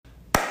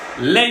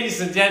Ladies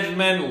and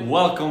gentlemen,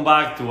 welcome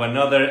back to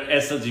another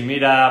SLG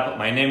meetup.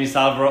 My name is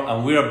Alvaro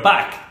and we are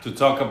back to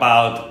talk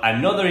about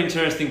another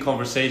interesting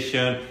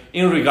conversation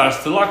in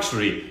regards to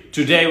luxury.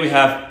 Today we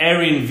have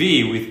Erin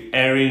V with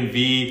Erin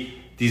V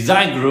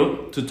Design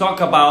Group to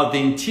talk about the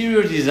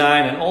interior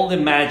design and all the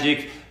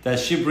magic that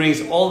she brings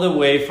all the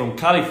way from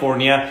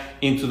California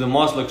into the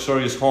most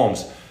luxurious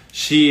homes.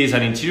 She is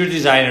an interior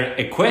designer,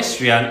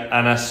 equestrian,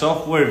 and a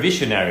software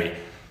visionary.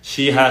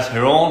 She has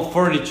her own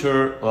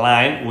furniture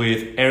line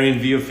with Erin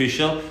V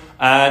Official,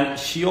 and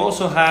she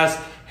also has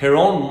her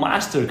own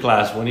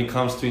masterclass when it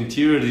comes to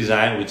interior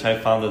design, which I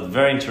found it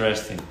very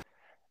interesting.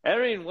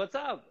 Erin, what's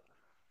up?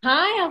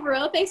 Hi,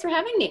 Alvaro. Thanks for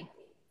having me.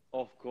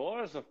 Of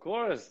course, of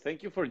course.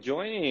 Thank you for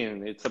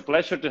joining. It's a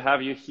pleasure to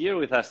have you here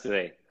with us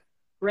today.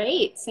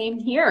 Great. Same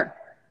here.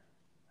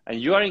 And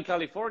you are in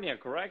California,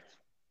 correct?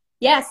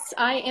 Yes,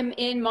 I am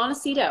in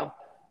Montecito.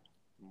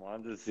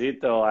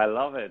 Montecito, I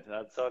love it.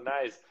 That's so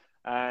nice.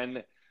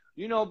 And,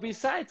 you know,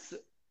 besides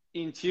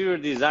interior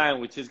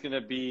design, which is going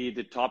to be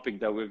the topic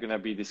that we're going to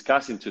be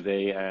discussing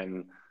today,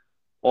 and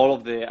all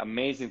of the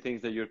amazing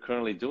things that you're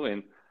currently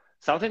doing,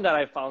 something that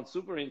I found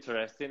super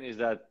interesting is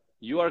that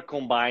you are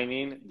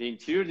combining the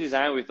interior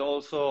design with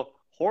also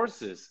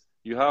horses.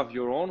 You have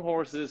your own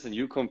horses and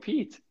you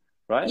compete,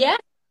 right? Yeah,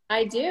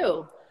 I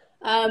do.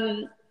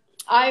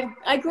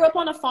 I grew up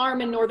on a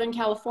farm in Northern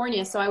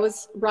California, so I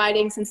was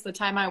riding since the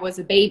time I was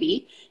a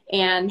baby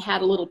and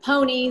had a little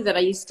pony that I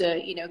used to,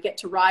 get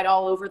to ride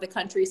all over the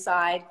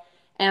countryside.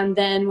 And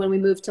then when we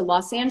moved to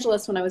Los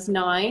Angeles when I was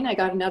 9, I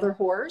got another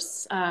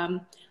horse. I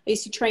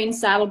used to train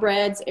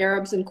saddlebreds,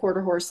 Arabs, and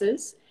quarter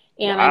horses.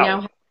 And Wow. I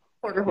now have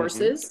quarter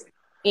horses.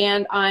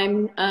 And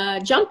I'm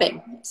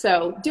jumping.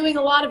 So doing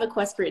a lot of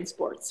equestrian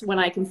sports when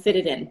I can fit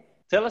it in.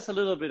 Tell us a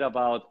little bit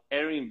about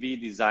Erin V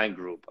Design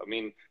Group. I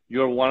mean,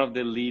 you're one of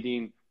the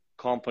leading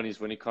companies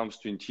when it comes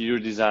to interior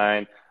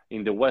design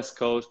in the West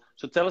Coast.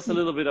 So tell us a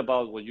little bit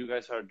about what you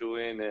guys are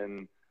doing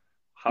and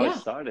how it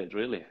started,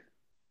 really.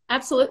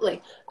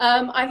 Absolutely.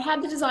 I've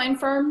had the design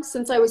firm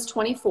since I was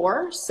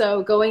 24.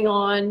 So going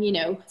on,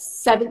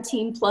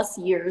 17 plus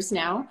years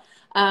now.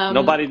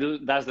 Nobody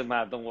does the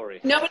math, don't worry.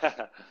 Nobody.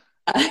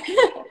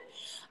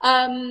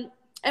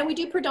 And we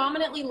do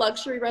predominantly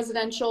luxury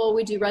residential.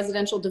 We do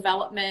residential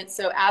development.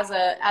 So as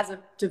a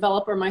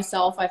developer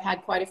myself, I've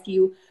had quite a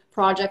few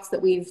projects that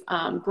we've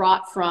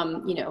brought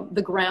from,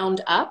 the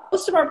ground up.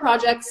 Most of our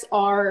projects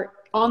are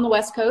on the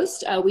West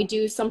Coast. We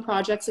do some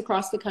projects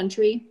across the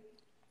country.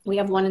 We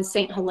have one in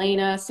St.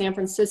 Helena, San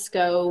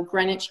Francisco,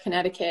 Greenwich,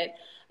 Connecticut.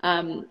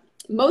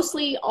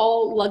 Mostly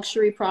all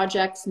luxury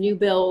projects, new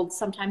builds,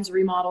 sometimes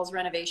remodels,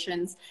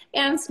 renovations,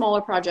 and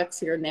smaller projects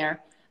here and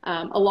there.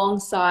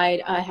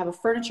 Alongside, I have a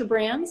furniture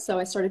brand. So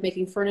I started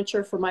making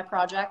furniture for my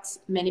projects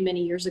many,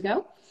 many years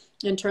ago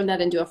and turned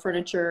that into a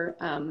furniture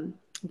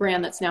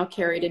brand that's now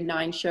carried in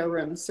 9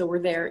 showrooms. So we're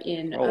there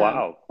in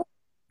wow.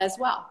 As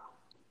well.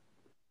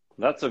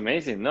 That's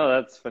amazing. No,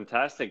 that's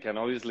fantastic. And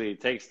obviously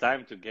it takes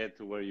time to get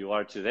to where you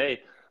are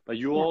today, but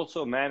you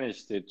also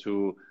managed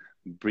to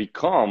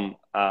become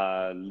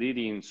a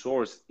leading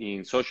source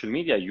in social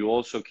media. You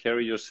also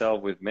carry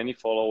yourself with many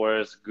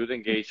followers, good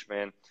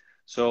engagement.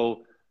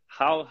 So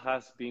how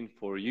has been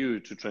for you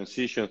to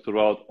transition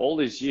throughout all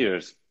these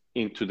years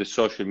into the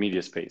social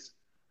media space?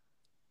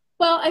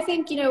 Well, I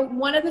think,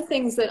 one of the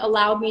things that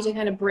allowed me to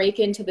kind of break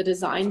into the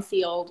design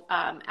field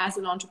as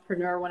an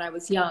entrepreneur when I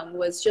was young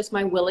was just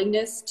my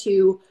willingness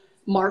to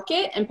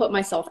market and put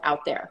myself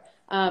out there.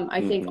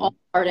 I think all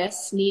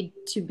artists need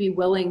to be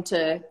willing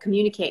to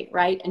communicate,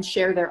 right, and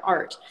share their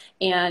art.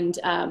 And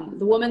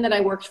the woman that I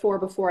worked for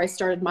before I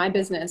started my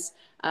business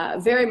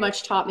very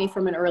much taught me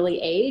from an early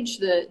age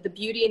the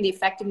beauty and the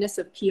effectiveness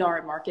of PR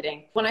and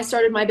marketing. When I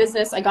started my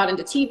business, I got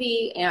into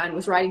TV and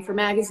was writing for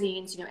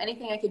magazines,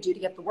 anything I could do to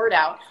get the word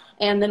out.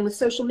 And then with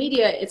social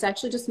media, it's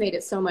actually just made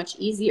it so much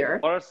easier.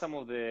 What are some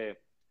of the,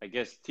 I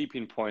guess,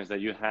 tipping points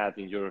that you had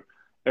in your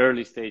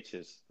early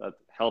stages that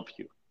helped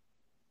you?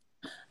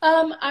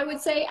 I would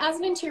say as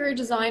an interior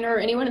designer,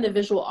 anyone in the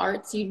visual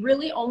arts, you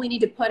really only need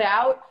to put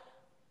out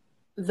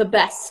the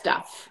best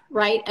stuff,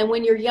 right? And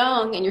when you're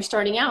young and you're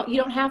starting out, you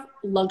don't have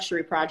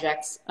luxury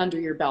projects under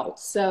your belt.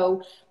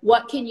 So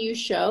what can you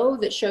show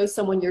that shows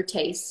someone your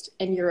taste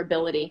and your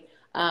ability?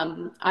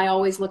 I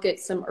always look at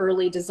some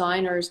early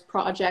designers'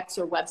 projects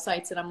or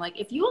websites and I'm like,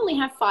 if you only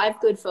have 5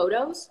 good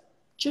photos,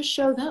 just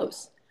show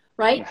those,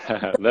 right?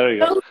 There you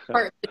go.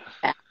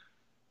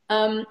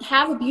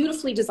 Have a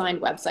beautifully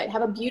designed website,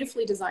 have a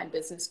beautifully designed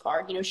business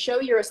card, show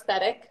your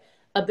aesthetic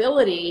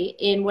ability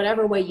in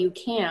whatever way you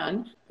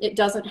can. It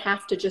doesn't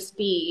have to just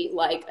be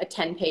like a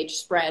 10-page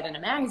spread in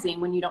a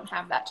magazine when you don't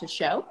have that to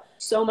show.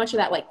 So much of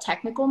that like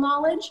technical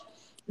knowledge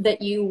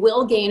that you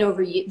will gain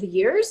over the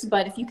years,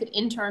 but if you could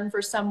intern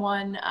for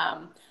someone,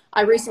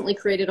 I recently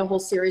created a whole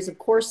series of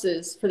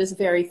courses for this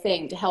very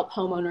thing to help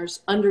homeowners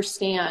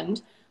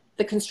understand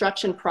the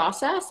construction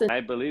process.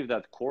 I believe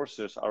that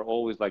courses are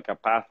always like a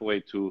pathway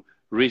to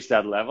reach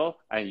that level,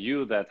 and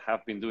you that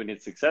have been doing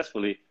it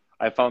successfully,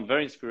 I found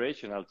very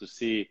inspirational to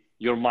see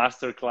your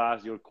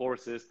masterclass, your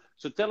courses.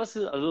 So tell us a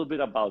little bit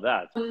about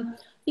that.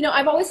 You know,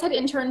 I've always had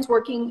interns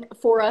working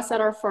for us at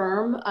our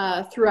firm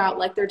throughout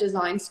like their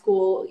design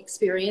school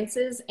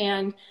experiences.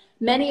 And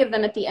many of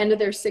them at the end of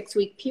their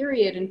 6-week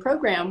period and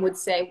program would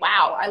say,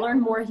 wow, I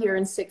learned more here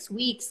in 6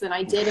 weeks than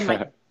I did in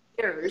my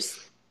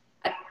years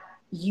at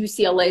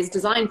UCLA's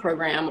design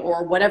program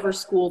or whatever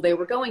school they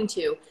were going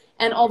to.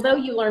 And although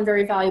you learn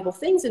very valuable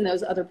things in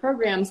those other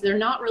programs, they're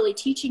not really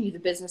teaching you the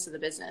business of the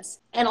business.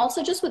 And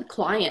also just with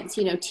clients,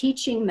 you know,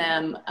 teaching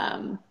them,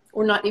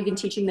 or not even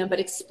teaching them,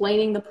 but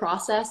explaining the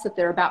process that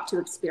they're about to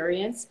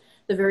experience,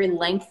 the very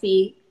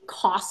lengthy,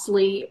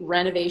 costly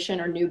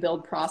renovation or new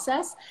build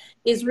process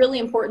is really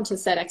important to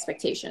set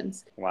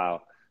expectations.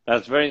 Wow.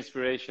 That's very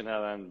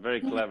inspirational and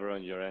very clever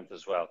on your end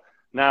as well.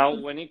 Now,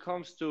 when it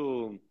comes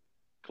to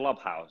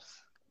Clubhouse,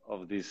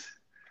 of this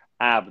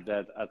app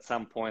that at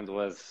some point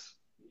was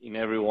in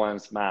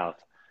everyone's mouth,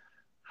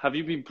 have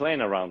you been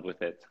playing around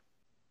with it?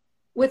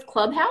 With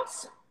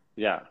Clubhouse?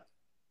 Yeah.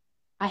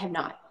 I have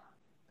not.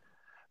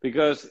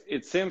 Because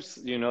it seems,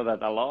 you know,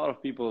 that a lot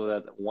of people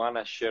that want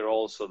to share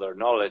also their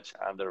knowledge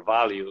and their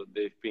value,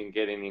 they've been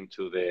getting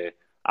into the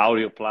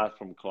audio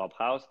platform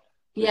Clubhouse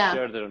to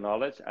share their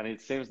knowledge. And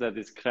it seems that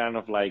it's kind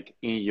of like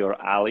in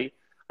your alley.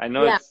 I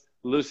know it's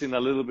losing a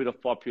little bit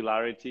of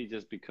popularity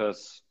just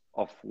because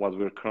of what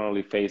we're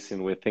currently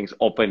facing with things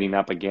opening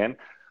up again.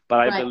 But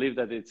I believe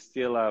that it's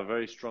still a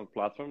very strong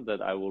platform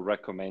that I will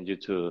recommend you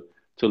to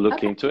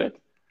look into it.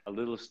 A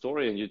little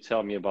story, and you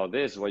tell me about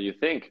this, what you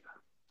think.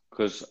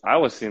 Because I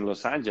was in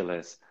Los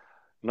Angeles,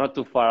 not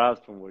too far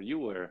out from where you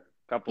were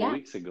a couple of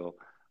weeks ago.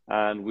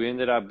 And we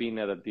ended up being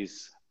at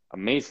this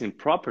amazing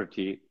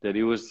property that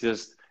it was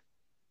just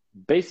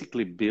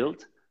basically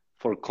built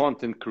for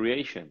content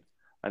creation.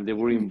 And they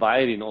were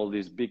inviting all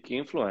these big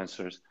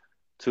influencers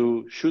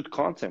to shoot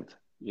content,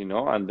 you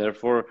know, and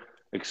therefore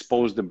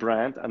expose the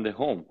brand and the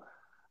home.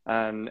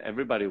 And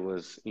everybody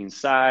was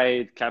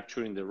inside,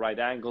 capturing the right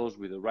angles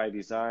with the right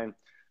design.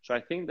 So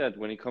I think that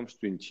when it comes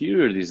to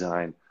interior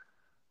design,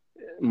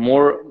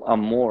 more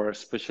and more,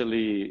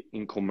 especially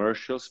in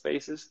commercial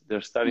spaces,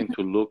 they're starting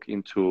to look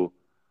into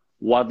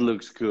what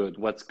looks good,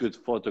 what's good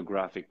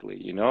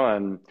photographically, you know,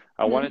 and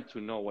I wanted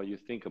to know what you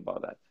think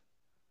about that.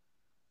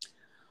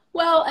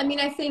 Well, I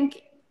mean, I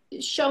think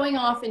showing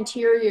off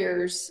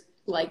interiors,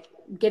 like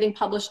getting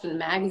published in a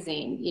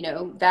magazine, you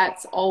know,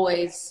 that's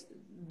always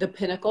the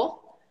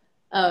pinnacle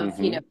of,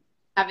 you know,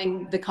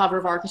 having the cover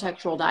of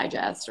Architectural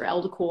Digest or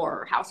Elle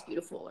Decor or House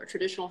Beautiful or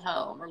Traditional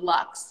Home or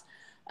Luxe.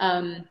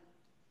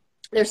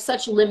 There's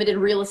such limited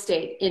real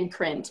estate in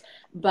print,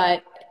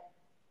 but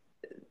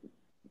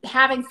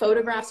having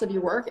photographs of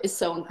your work is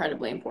so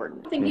incredibly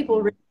important. I think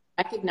people really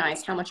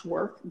recognize how much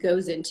work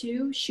goes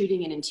into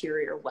shooting an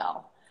interior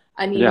well.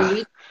 I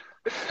mean,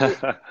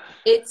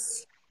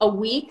 it's a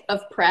week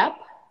of prep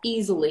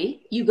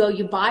easily. You go,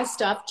 you buy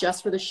stuff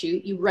just for the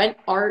shoot. You rent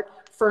art,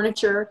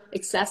 furniture,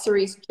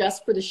 accessories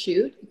just for the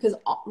shoot, because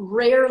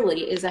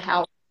rarely is a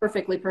house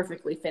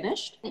perfectly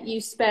finished. You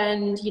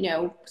spend, you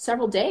know,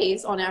 several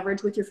days on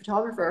average with your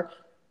photographer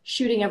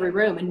shooting every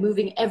room and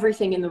moving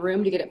everything in the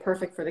room to get it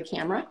perfect for the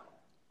camera.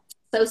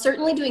 So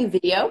certainly doing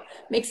video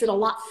makes it a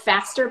lot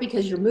faster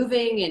because you're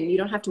moving and you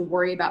don't have to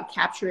worry about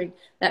capturing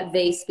that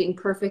vase being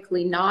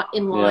perfectly not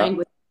in line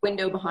with the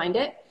window behind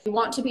it. If you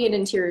want to be an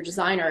interior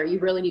designer, you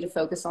really need to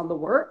focus on the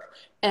work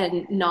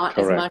and not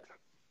as much,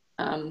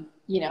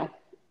 you know,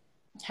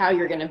 how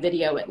you're going to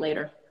video it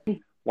later.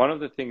 One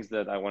of the things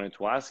that I wanted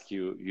to ask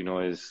you, you know,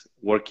 is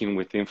working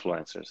with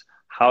influencers.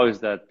 How is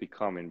that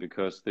becoming?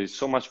 Because there's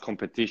so much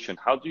competition.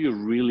 How do you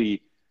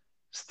really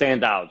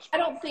stand out? I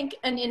don't think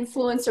an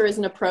influencer is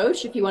an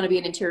approach if you want to be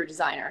an interior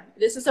designer.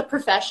 This is a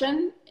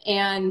profession.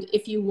 And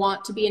if you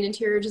want to be an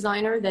interior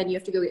designer, then you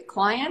have to go get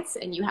clients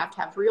and you have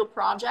to have real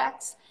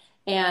projects.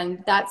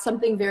 And that's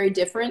something very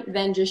different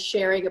than just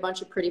sharing a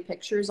bunch of pretty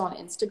pictures on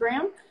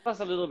Instagram. Tell us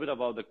a little bit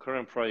about the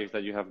current project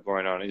that you have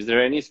going on. Is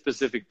there any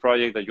specific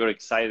project that you're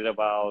excited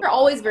about? We're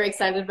always very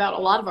excited about a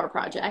lot of our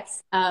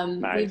projects.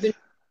 Nice. We've been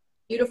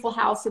a beautiful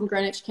house in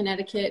Greenwich,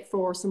 Connecticut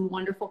for some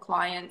wonderful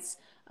clients.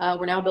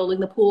 We're now building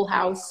the pool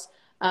house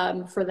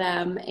for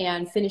them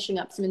and finishing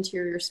up some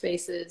interior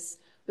spaces.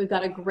 We've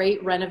got a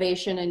great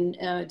renovation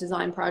and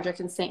design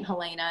project in St.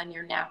 Helena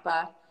near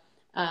Napa.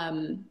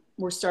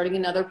 We're starting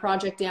another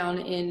project down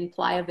in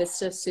Playa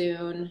Vista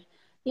soon.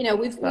 You know,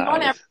 we've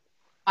on average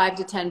 5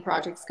 to 10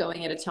 projects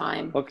going at a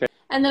time. Okay.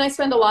 And then I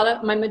spend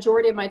my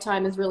majority of my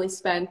time is really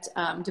spent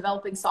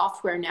developing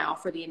software now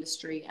for the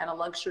industry and a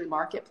luxury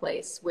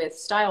marketplace with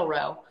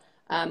StyleRow.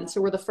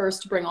 So we're the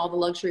first to bring all the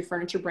luxury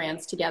furniture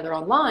brands together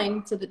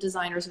online so that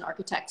designers and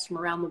architects from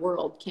around the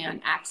world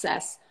can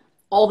access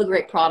all the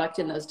great product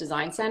in those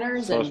design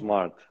centers. So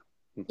smart.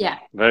 Yeah.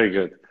 Very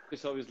good.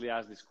 Just obviously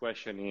asked this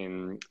question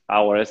in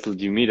our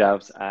SLG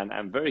meetups, and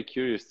I'm very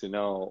curious to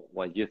know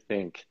what you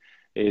think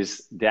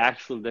is the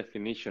actual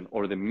definition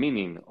or the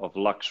meaning of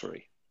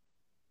luxury.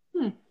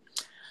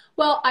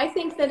 Well, I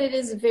think that it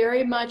is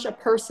very much a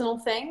personal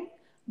thing,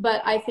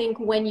 but I think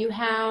when you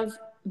have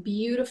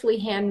beautifully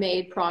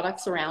handmade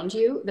products around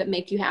you that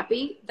make you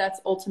happy, that's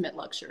ultimate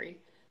luxury,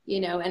 you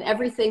know, and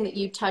everything that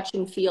you touch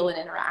and feel and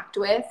interact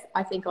with,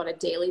 I think on a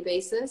daily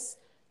basis,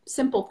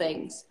 simple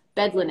things,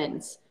 bed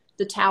linens,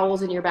 the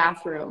towels in your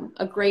bathroom,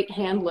 a great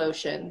hand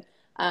lotion,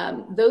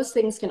 those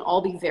things can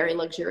all be very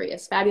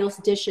luxurious. Fabulous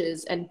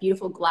dishes and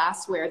beautiful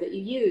glassware that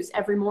you use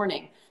every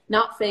morning,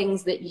 not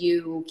things that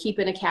you keep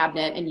in a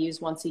cabinet and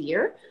use once a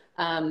year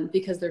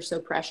because they're so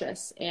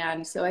precious.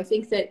 And so I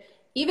think that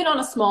even on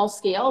a small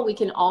scale, we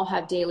can all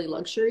have daily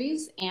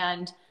luxuries.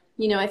 And,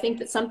 you know, I think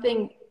that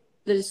something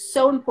that is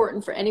so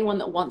important for anyone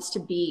that wants to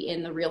be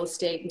in the real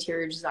estate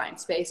interior design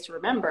space to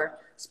remember,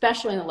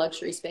 especially in the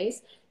luxury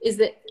space, is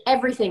that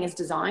everything is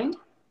designed,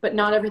 but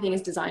not everything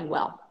is designed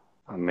well.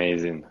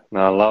 Amazing. No,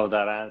 I love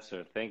that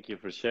answer. Thank you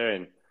for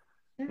sharing.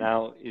 Yeah.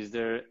 Now, is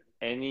there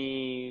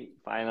any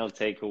final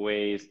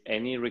takeaways,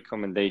 any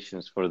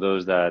recommendations for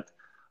those that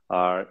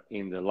are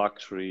in the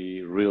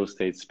luxury real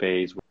estate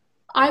space?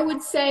 I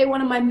would say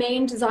one of my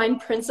main design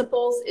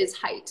principles is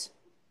height.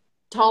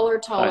 Taller,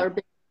 taller,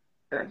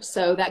 bigger.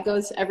 So that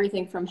goes to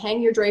everything from hang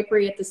your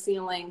drapery at the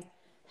ceiling,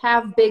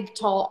 have big,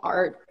 tall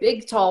art,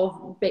 big,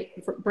 tall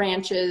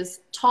branches,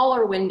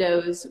 taller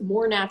windows,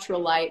 more natural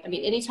light. I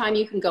mean, anytime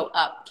you can go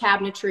up,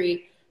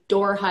 cabinetry,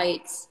 door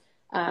heights.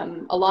 A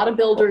lot of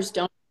builders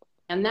don't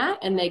understand that,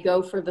 and they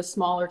go for the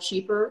smaller,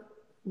 cheaper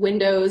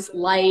windows,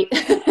 light,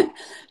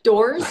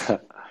 doors.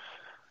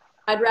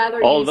 I'd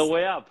rather all the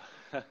way up.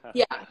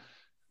 Yeah,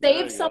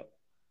 save some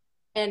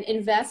and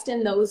invest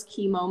in those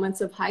key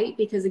moments of height,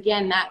 because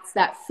again, that's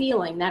that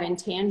feeling, that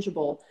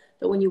intangible,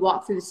 that when you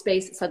walk through the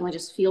space, it suddenly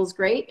just feels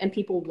great and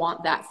people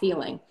want that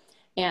feeling.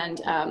 And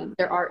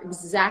there are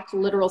exact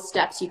literal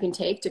steps you can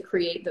take to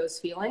create those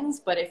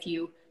feelings. But if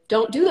you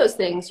don't do those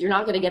things, you're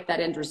not going to get that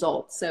end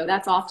result. So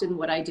that's often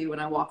what I do when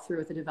I walk through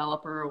with a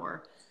developer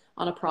or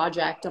on a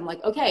project. I'm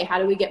like, okay, how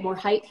do we get more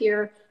height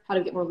here? How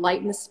do we get more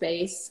light in the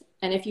space?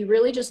 And if you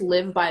really just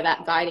live by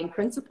that guiding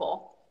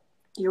principle,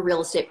 your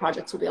real estate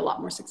projects will be a lot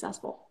more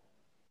successful.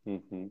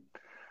 Mm-hmm.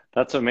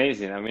 That's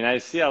amazing. I mean, I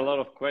see a lot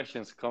of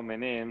questions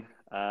coming in,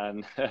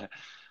 and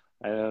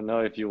I don't know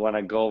if you want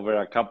to go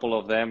over a couple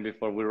of them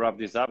before we wrap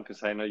this up,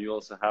 because I know you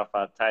also have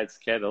a tight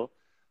schedule.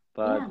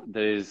 But Yeah.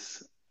 there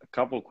is a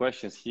couple of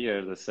questions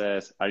here that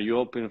says, are you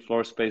open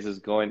floor spaces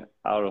going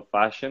out of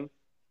fashion?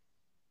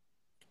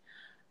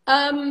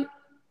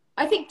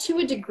 I think to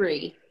a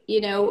degree, you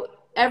know,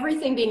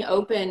 everything being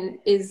open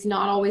is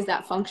not always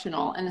that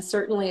functional. And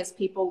certainly as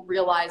people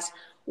realize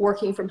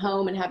working from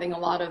home and having a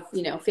lot of,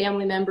 you know,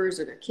 family members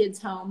or their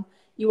kids home,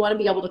 you want to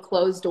be able to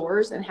close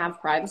doors and have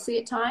privacy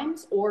at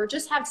times, or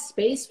just have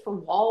space for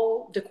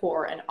wall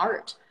decor and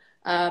art.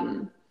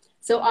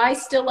 So I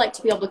still like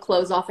to be able to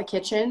close off a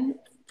kitchen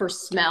for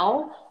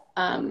smell,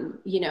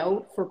 you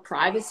know, for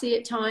privacy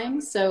at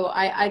times. So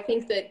I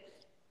think that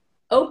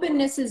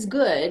openness is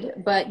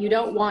good, but you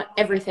don't want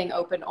everything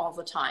open all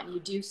the time. You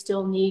do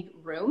still need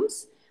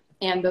rooms,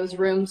 and those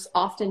rooms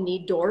often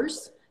need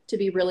doors to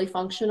be really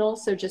functional.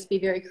 So just be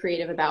very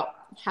creative about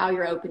how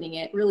you're opening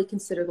it. Really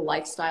consider the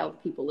lifestyle of the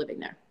people living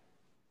there.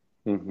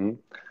 Mm-hmm.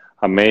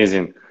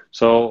 Amazing.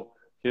 So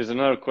here's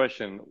another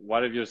question.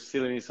 What if your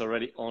ceiling is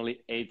already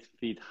only 8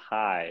 feet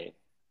high?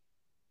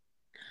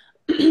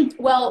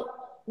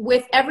 Well,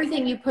 with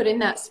everything you put in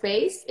that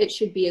space, it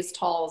should be as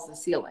tall as the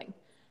ceiling.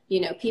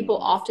 You know, people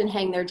often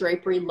hang their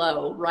drapery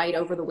low right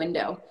over the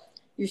window.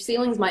 Your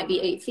ceilings might be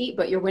 8 feet,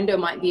 but your window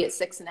might be at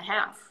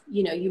 6.5.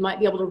 You know, you might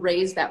be able to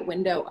raise that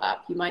window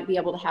up. You might be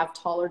able to have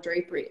taller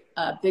drapery,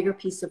 a bigger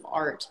piece of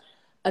art,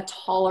 a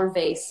taller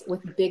vase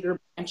with bigger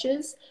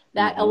branches.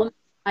 That element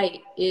of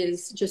height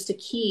is just a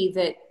key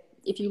that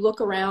if you look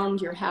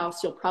around your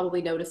house, you'll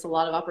probably notice a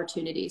lot of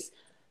opportunities.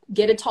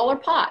 Get a taller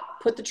pot,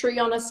 put the tree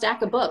on a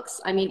stack of books.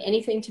 I mean,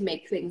 anything to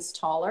make things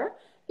taller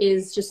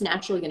is just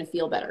naturally going to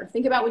feel better.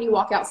 Think about when you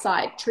walk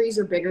outside, trees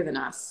are bigger than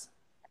us,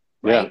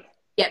 right?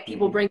 Yeah. Yet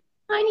people bring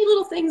tiny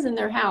little things in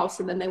their house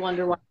and then they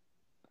wonder why.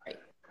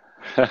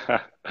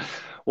 Right?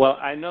 Well,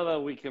 I know that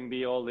we can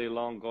be all day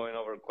long going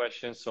over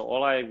questions. So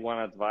all I want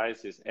to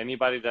advise is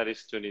anybody that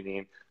is tuning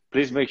in,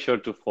 please make sure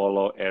to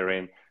follow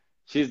Erin.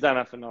 She's done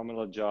a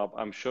phenomenal job.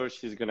 I'm sure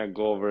she's going to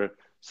go over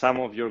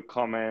some of your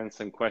comments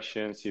and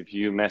questions if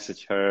you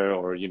message her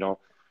or, you know,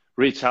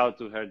 reach out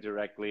to her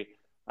directly.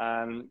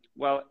 And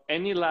well,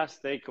 any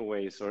last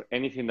takeaways or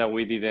anything that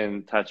we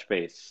didn't touch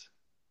base?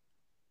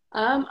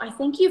 I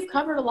think you've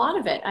covered a lot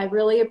of it. I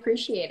really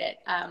appreciate it.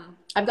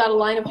 I've got a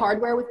line of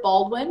hardware with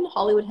Baldwin,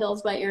 Hollywood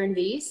Hills by Erin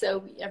V,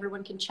 so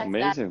everyone can check that.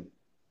 Amazing.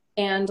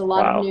 And a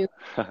lot of new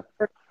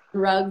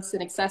rugs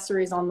and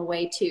accessories on the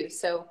way too.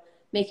 So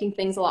making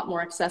things a lot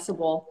more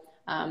accessible,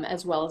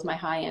 as well as my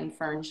high-end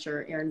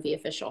furniture, Erin V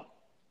Official.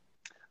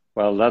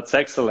 Well, that's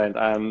excellent.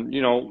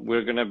 You know,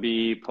 we're going to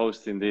be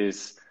posting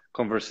this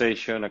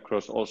conversation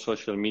across all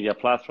social media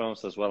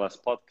platforms as well as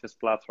podcast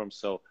platforms.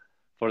 So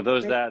for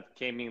those that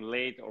came in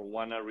late or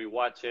want to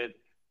rewatch it,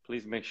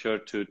 please make sure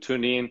to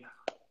tune in.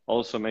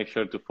 Also, make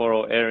sure to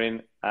follow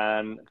Erin.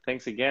 And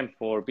thanks again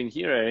for being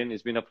here, Erin.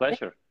 It's been a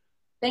pleasure.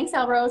 Thanks,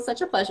 Alvaro. Such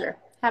a pleasure.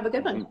 Have a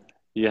good one.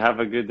 You have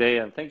a good day,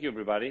 and thank you,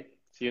 everybody.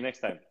 See you next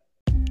time.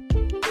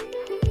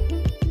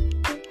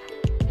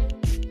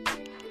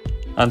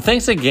 And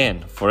thanks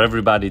again for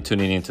everybody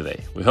tuning in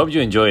today. We hope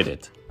you enjoyed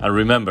it. And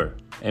remember,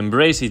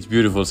 embrace each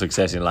beautiful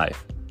success in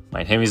life.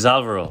 My name is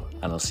Alvaro,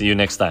 and I'll see you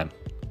next time.